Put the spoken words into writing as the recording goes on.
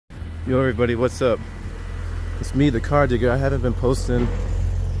Yo everybody, what's up? It's me, the car digger. I haven't been posting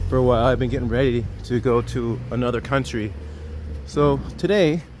for a while. I've been getting ready to go to another country. So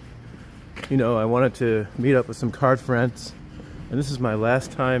today, I wanted to meet up with some card friends. And this is my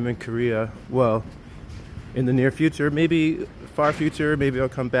last time in Korea. Well, in the near future, maybe far future, maybe I'll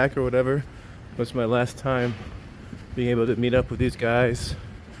come back or whatever. But it's my last time being able to meet up with these guys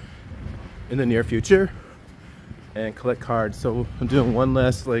in the near future and collect cards. So I'm doing one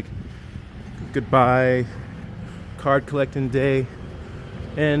last goodbye card collecting day,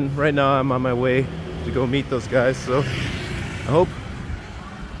 and right now I'm on my way to go meet those guys. So I hope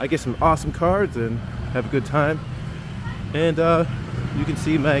I get some awesome cards and have a good time, and you can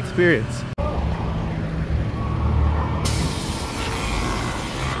see my experience.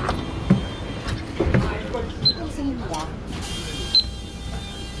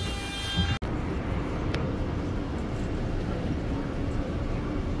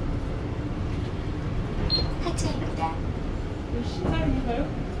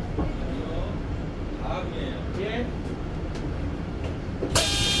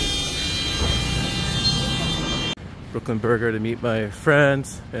 Brooklyn Burger to meet my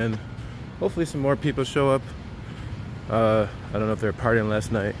friends, and hopefully some more people show up. I don't know if they're partying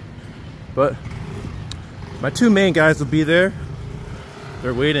last night, but my two main guys will be there.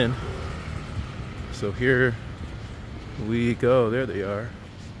 They're waiting. So here we go. There they are.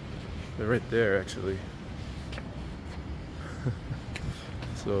 They're right there actually.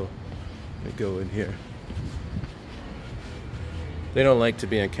 So let me go in here. They don't like to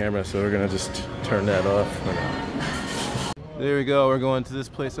be on camera, so we're gonna just turn that off for now. There we go, we're going to this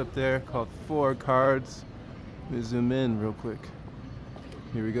place up there called 4 Cards. Let me zoom in real quick.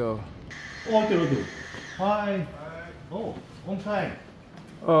 Here we go. Hi. Oh, on time.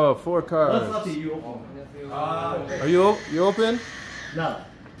 Oh, 4 Cards. That's not you open. Are you open? No.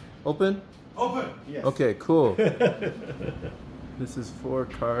 Open? Open. Yes. Okay, cool. This is 4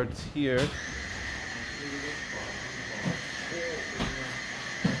 Cards here.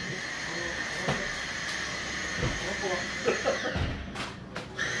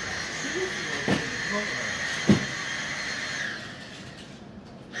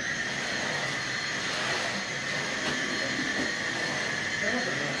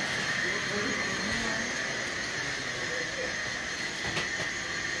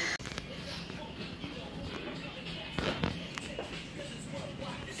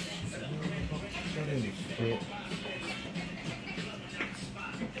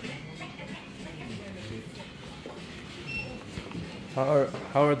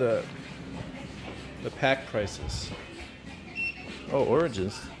 How are the pack prices? Oh,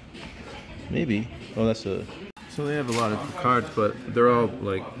 Origins. Maybe. Oh, that's a. So they have a lot of cards, but they're all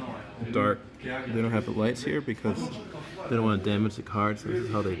like dark. They don't have the lights here because they don't want to damage the cards. So this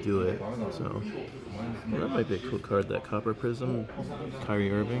is how they do it. So well, that might be a cool card. That Copper Prism,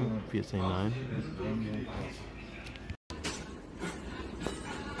 Kyrie Irving, PSA 9.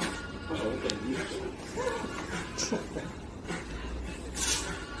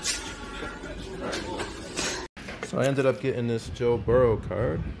 So I ended up getting this Joe Burrow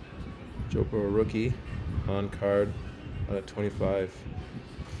card. Joe Burrow rookie on card on a 25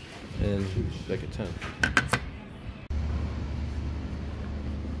 and like a 10.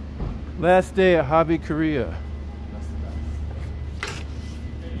 Last day at Hobby Korea.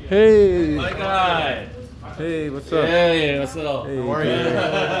 Hey! My guy! Hey, what's up? Hey, what's up? Hey, How are you?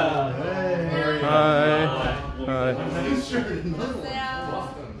 Hi. Hi.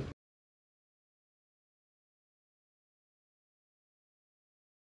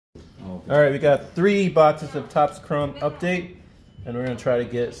 Alright, we got 3 boxes of Topps Chrome Update, and we're going to try to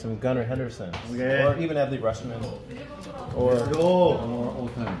get some Gunnar Henderson. Okay. Or even Adley Rushman. Or all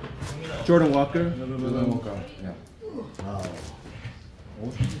time. Jordan Walker. Jordan Walker. Yeah. Wow.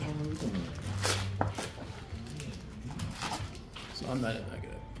 So I'm not going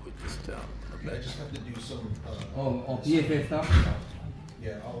to put this down. I just have to do some. PFA stuff?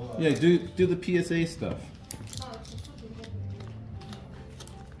 Yeah, I'll. Yeah, do the PSA stuff.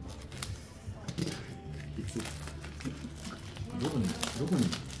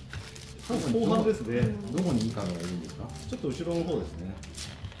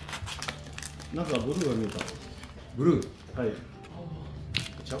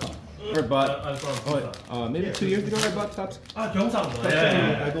 Or bought, maybe 2 years ago I bought Topps. 경상도.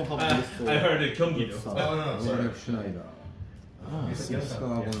 I don't have this. I heard 경기도.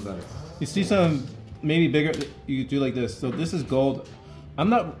 You see some maybe bigger, you do like this. So this is gold. I'm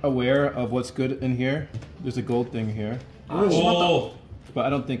not aware of what's good in here. There's a gold thing here. Oh.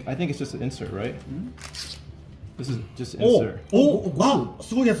 But I think it's just an insert, right? This is just お insert. おあ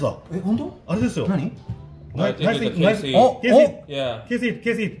すごいやつだ。え、本当？あれですよ。何？ No, I think it's a Nice. KC. おケース Yeah. ケース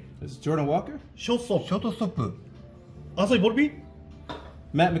ケース This is Jordan Walker? ショットショートストップ。あそういうボルビー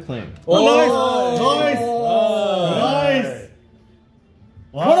Matt McClain. ナイスナイスナイス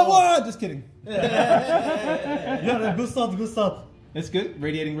What? Just kidding. いやねグッスタートグッスタート It's good.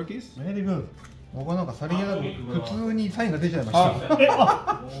 Radiating rookies. ベリーグッ僕はなんかさりげなく普通にサインが出ちゃいました。ドえ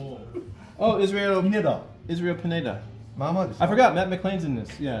あ Oh, Israel. ミネだ Israel Pineda. まあまあです。 I forgot Matt McClain's in this.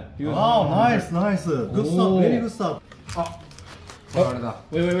 Yeah. He was. あナイスナイスグッスタートベリーグッスタートあれだ。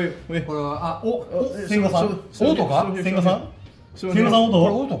 Wait. これはお千賀さんオートか？千賀さん So 千賀さんオーこれ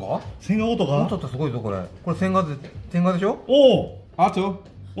トオートか？千賀オートかオートってすごいぞこれ。これ千賀でしょ？おお Otto.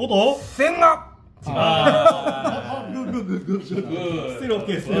 オート千賀。あグッグッグッグッ Good. ステルオッ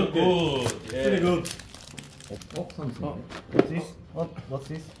ケーステルオッケー Good. ステル Yeah. グッお、そうですね。 What's this? What's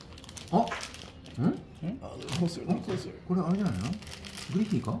this? あ、 Closer. Closer. これあれじゃないの？グリ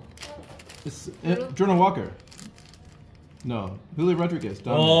フィーか？ It's Jordan Walker. No, Julio Rodriguez.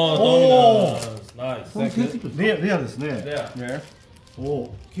 Dominant. Oh, Dominus. Nice. これケースヒット。レアですね Yeah. Rare. お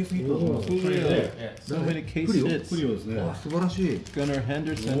おケースヒット Julio. Yeah. So many case クリオ？ hits. クリオですねあ、素晴らしい。 Gunnar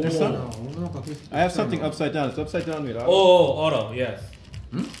Henderson. There's あ some. 俺なんかケースヒット I have something upside down. It's upside down. Wait, Oh, auto. Yes.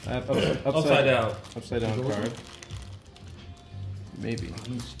 I have Upside down. Upside down card. Maybe.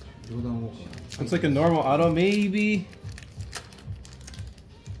 冗談を。 It's like a normal auto. Maybe.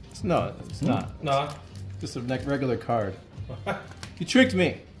 No, it's not. Nah. Just a regular card. You tricked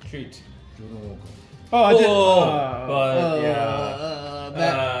me. Treat. Oh, I did. Oh,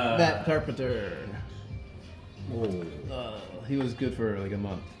 but Matt Carpenter. おお。 He was good for like a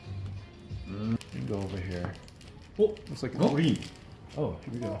month. You can go over here. お Looks like グリーン Oh,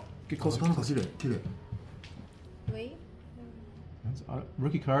 here we go. Get closer. なんか綺麗綺麗。 Wait. That's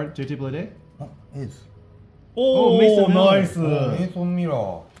rookie card. JT Blade. あ、エース。おおメイソンナイスメイソンミラ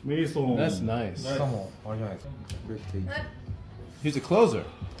ー。メイソン That's nice. しかもあれじゃないですか。ブレイクテイク He's a closer.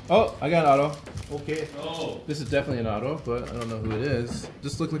 Oh, I got an auto. オッケー Oh. This is definitely an auto, but I don't know who it is.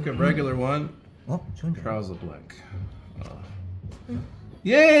 Just look like a regular one. あ、違うんじゃない？ Charles LeBlanc.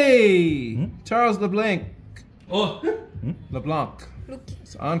 Yay! Charles LeBlanc. Oh. LeBlanc. Rookie.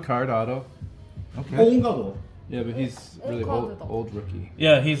 It's on card auto. オンガード Yeah, but he's really card old rookie.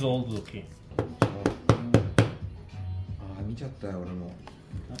 Yeah, he's old looking. あ、見ちゃったよ俺も。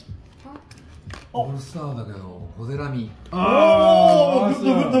オールスターだけど、ホゼラミ。おおグッ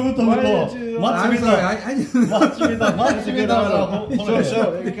ドグッドグッドグッドマッチメタマッチメタマッチメタ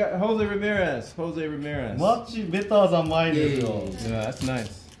Show. Jose Ramirez. Jose Ramirez. マッチベターザンマインですよ Yeah, that's nice.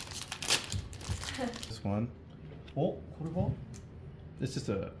 This one. おこれは It's just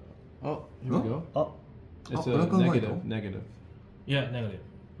a. Oh, here we go. あ It's Oh, a black and white, negative. though. Negative. Yeah, negative.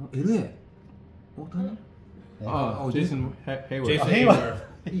 LA。大谷？ Oh, Oh, Jason Hayward. Jason Hayward.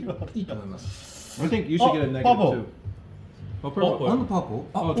 Hayward. いいと思います。 I think you should get a negative purple. too. Oh, purple. Purple. あのパーポ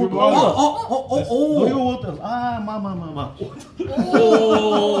ー？あ、 Oh, お Drew あ、あ、 Ball. どういうお、思ってますああまあまあまあまあ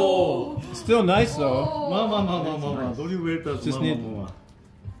Oh. Still nice though. まあまあまあまあまあまあドリュー・ウェルターズ Just まあ need- まあまあま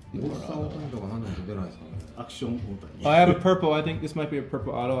オールスター大谷とか何でも出ないですかね。あアクション大 I 谷 have a purple. I think this might be a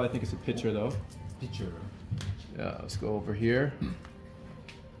purple auto. I think it's a pitcher though. ピッチャー。 Yeah, let's go over here.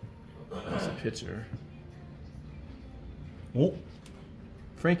 That's a pitcher. お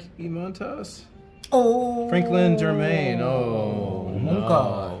Frank E. Montas? お Franklin Germain. Oh, Monka.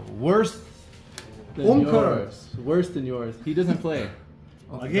 no. Worse than Monka. yours. Worse than yours. He doesn't play.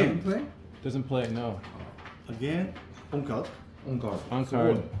 Again. Doesn't play, no. Again オンカーオンカー。 On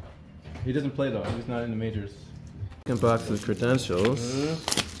card. He doesn't play though. He's not in the majors. Second box of credentials.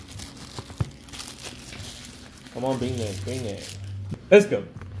 Come on, bring it, bring it. Let's go.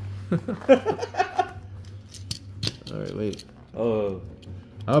 All right, wait. Oh.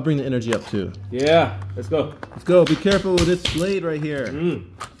 I'll bring the energy up too. Yeah, let's go. Let's go. Be careful with this blade right here.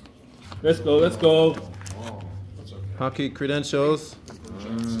 Let's go, let's go. Hockey credentials.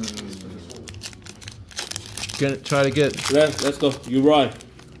 Gonna try to get. Let's go. You're right.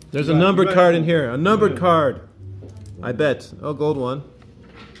 There's a numbered card in here. A numbered card. I bet. Oh, gold one.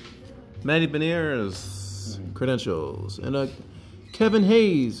 Manny Beniers credentials and a Kevin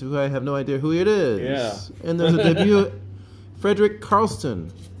Hayes, who I have no idea who it is. Yeah. And there's a debut, Frederick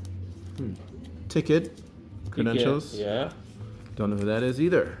Carlston. Ticket credentials. Yeah. Don't know who that is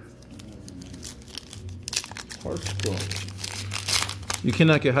either. Hearthstone. You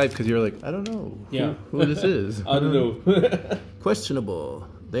cannot get hyped because you're like, I don't know Yeah. who this is. I don't know. Questionable.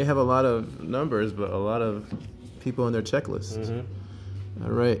 They have a lot of numbers, but a lot of people in their checklist.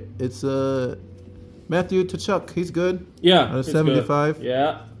 All right, it's Matthew Tkachuk. He's good. Yeah. Out of it's 75? good.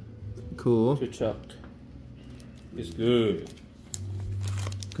 Yeah. Cool. Good job. It's good.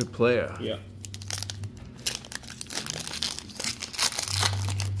 Good player. Yeah.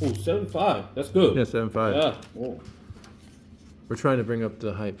 Oh, 75. That's good. Yeah, 7.5. Yeah. Oh. We're trying to bring up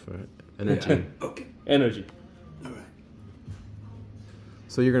the hype for energy. Okay. Energy.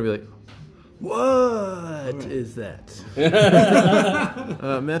 So you're gonna be like, what is that?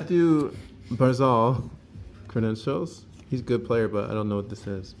 Matthew Barzal credentials. He's a good player, but I don't know what this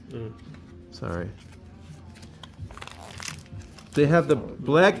is. Sorry. They have the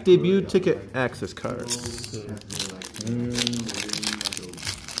black debut ticket access cards.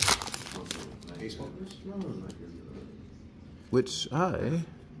 Which I,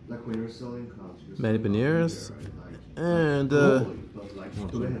 Like when you're selling cards, you're Manny selling Beniers, and but like,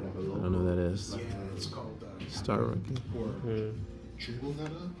 I don't know who that is. Yeah, it's called Star Rookie.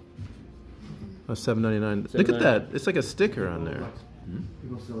 Chungulnada. Oh, $7.99. Look at that. It's like a sticker on there.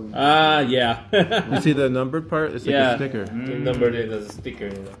 Yeah. You see the numbered part? It's like Yeah. a sticker. The number is a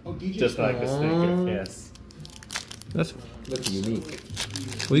sticker. Oh, DJ's Just like a sticker. Yes. That's unique.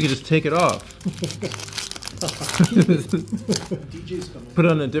 well, you could just take it off. DJ's coming. Put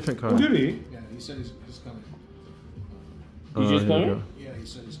it on a different card. Really? Yeah, he said he's coming. Oh, DJ's here we coming? go. Yeah, he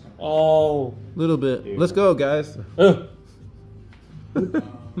said he's coming. Oh. Little bit. Let's go, guys. Here,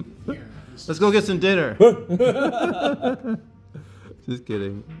 Let's go get some dinner. Just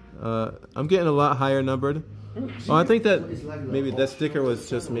kidding. I'm getting a lot higher numbered. Oh, I think that maybe that sticker was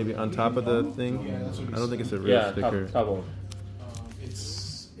just maybe on top of the thing. I don't think it's a real Yeah, sticker. top one. it's.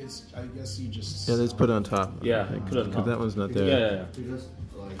 I guess he just. Yeah, let's put it on top. Yeah, I think, put it on 'cause top. that one's not Yeah, there. yeah. Because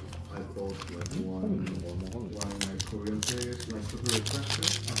like I thought like one like Korean players like super requested.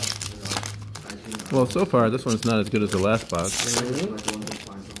 I think Well, so far this one's not as good as the last box. like one to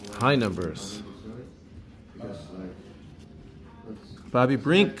find someone High numbers. because like Bobby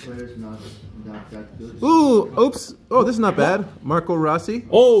Brink. players not that good. Ooh, oops. Oh, this is not bad. Marco Rossi.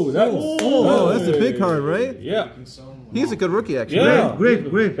 Oh, that's Oh, that's a big card, right? Yeah. He's a good rookie, actually. Yeah.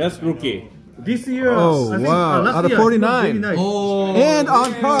 Great. Best rookie. This year. Oh, I think, wow. last Out of year, 49. very nice. Oh. And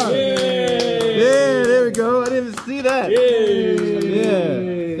on card. Yay. Yeah, there we go. I didn't even see that.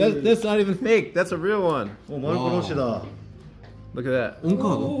 Yay. Yeah. That's not even fake. That's a real one. 마르코 로시다. Look at that.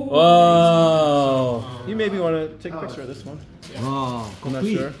 Wow. You maybe want to take a picture of this one. Ah, I'm not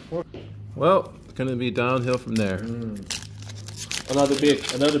sure. Well, it's going to be downhill from there. Another big.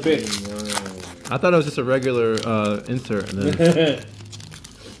 I thought it was just a regular insert. And then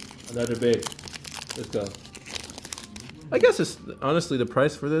Another big. Let's go. I guess it's honestly the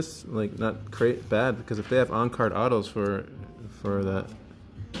price for this, like, not bad, because if they have on-card autos for that.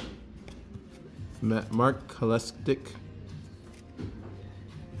 Mark Kalestik.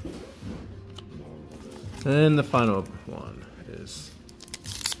 And the final one is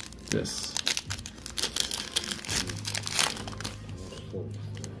this.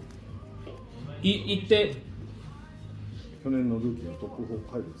 이때 去年のルーキーのトップ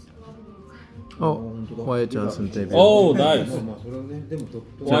4回です。 Oh, Wyatt Johnson debut. Oh, nice. まあそれはねでもトッ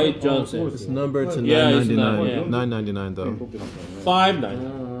プ White Johnson. It's numbered to Yeah, it's $9.99. not- $9.99 though.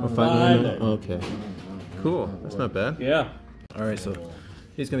 5.9. Or $5.99. Okay. Cool. That's not bad. Yeah. All right, so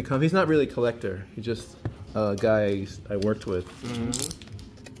he's gonna come. He's not really a collector. He's just a guy I worked with.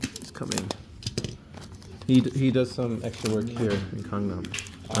 He's coming. He does some extra work here in Gangnam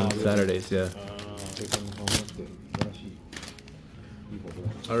on Saturdays. Yeah.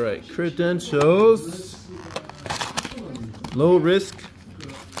 All right, credentials. Low risk,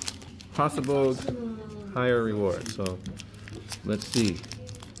 possible higher reward. So let's see.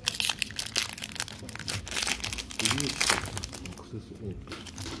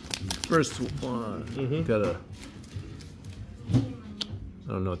 First one, got I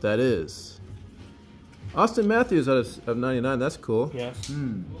don't know what that is. Austin Matthews out of 99. That's cool. Yes.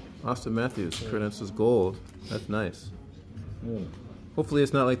 Austin Matthews, credentials gold. That's nice. Hopefully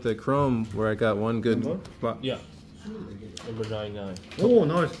it's not like the Chrome where I got one good. Yeah. Number 99. Oh,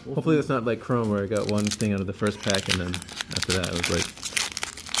 nice. Hopefully it's not like Chrome where I got one thing out of the first pack and then after that it was like.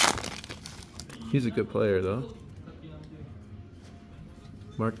 He's a good player though.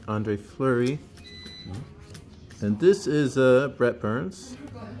 Marc-Andre Fleury. And this is Brett Burns.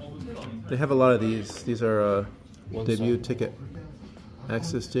 They have a lot of these. These are debut ticket.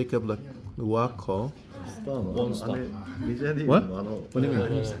 Access Jacob Luako. One star. What? What do you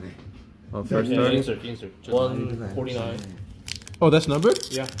mean? Oh, first Yeah, star? insert. 149. Oh, that's numbered?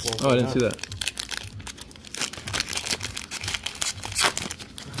 Yeah. Oh, I didn't see that.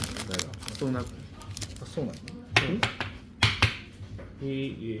 そうな。そうな。 He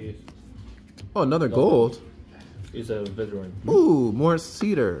is. Oh, another gold. is a veteran. Ooh, Morris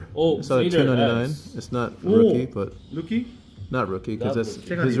Cedar. Oh, it's out of Cedar, 299. yes. It's not rookie, but Rookie? not rookie because Not that's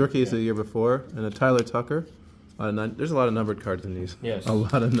rookie. his rookie is the year before. And a Tyler Tucker. There's a lot of numbered cards in these. Yes. A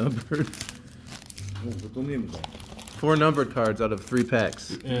lot of numbered. 또 냅니다. 4 numbered cards out of 3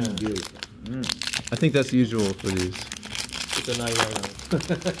 packs. Yeah. I think that's usual for these. It's a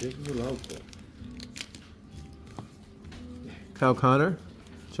 999. Kyle Connor,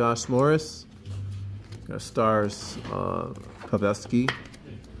 Josh Morris, got Stars Pavelski,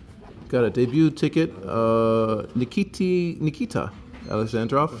 got a debut ticket, Nikita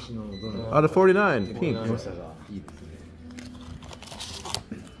Alexandrov, out of 49, pink.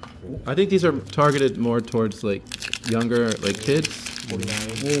 I think these are targeted more towards like younger, like kids,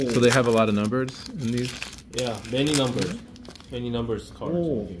 49. so they have a lot of numbers in these. Yeah, many numbers. Many numbers cards.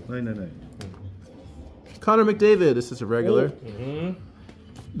 오, 네네네. Connor McDavid, this is a regular. Mm-hmm.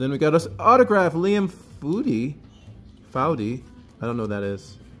 Then we got us autograph Liam Foudy. I don't know what that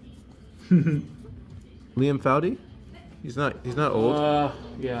is. Liam Foudy? He's not old.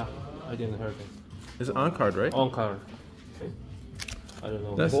 Yeah, I didn't heard it. It's on card, right? On card. I don't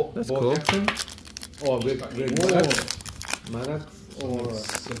know. That's cool. Oh, Maddox or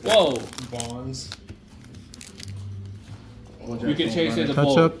Whoa! Bonds. You can chase it the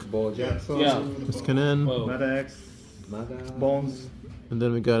ball. Kachuk, Bo Jackson. Yeah. Koskinen, Whoa. Maddox, Maddox. Bonds. and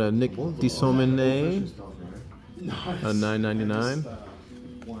then we got a Nick DeSomene, No, a $9.99.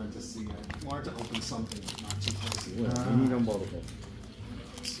 wanted to see it. Wanted to open something, not too close. 이민영 바로.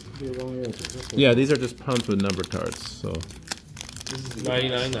 Yeah, these are just punts with numbered cards. So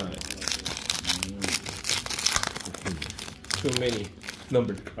 999. Too many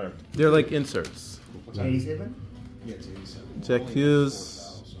numbered cards. they're like inserts. 87? Yeah, it's 87. Jack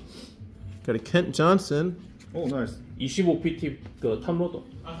Hughes, got a Kent Johnson, 오, 나이스. 25PT 그 탐로더.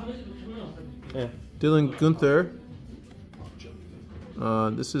 예. Dylan Gunther.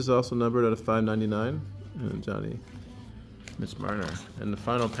 This is also numbered out of 5.99, and Johnny Mitch Marner. And the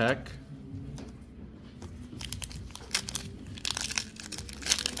final pack.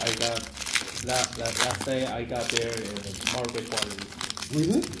 I got last day I got there in market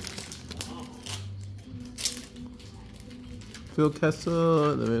quality. Phil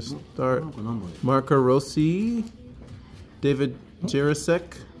Kessel, let me start. Marco Rossi, David Jirasek,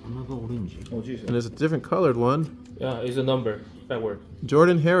 오, 지수. and there's a different colored one. Yeah, it's a number backward.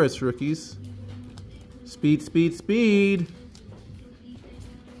 Jordan Harris rookies. Speed.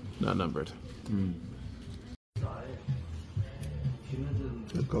 Not numbered.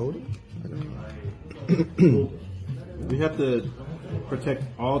 The gold? We have to protect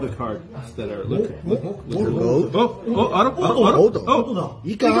all the cards that are. Look. The gold?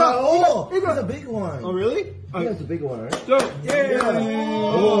 이거! It's a big one. Oh, really? That's a big one, right?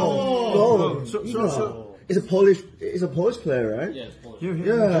 Oh, It's a Polish player, right? Yes.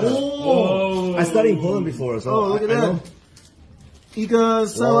 Yeah. I studied in Poland before, so Oh, look at I that. know. Iga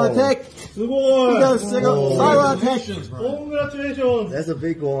Swiatek. Iga Swiatek. Congratulations. That's a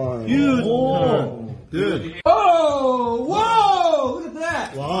big one. Good. Oh, whoa! Look at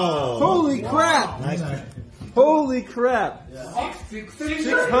that. Wow. Holy crap. Nice. Holy crap.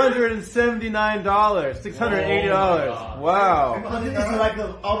 $679. $680. Wow. It's like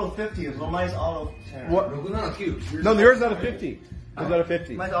out of 50, so mine's out of 10. What? No, yours is out of 50. It's out of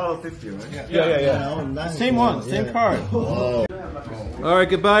 50. Mine's out of 50, right? Yeah. Oh, nice. Same one, same Yeah. card. Oh. All right,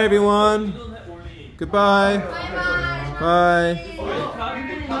 goodbye, everyone. Goodbye. Bye bye. Bye.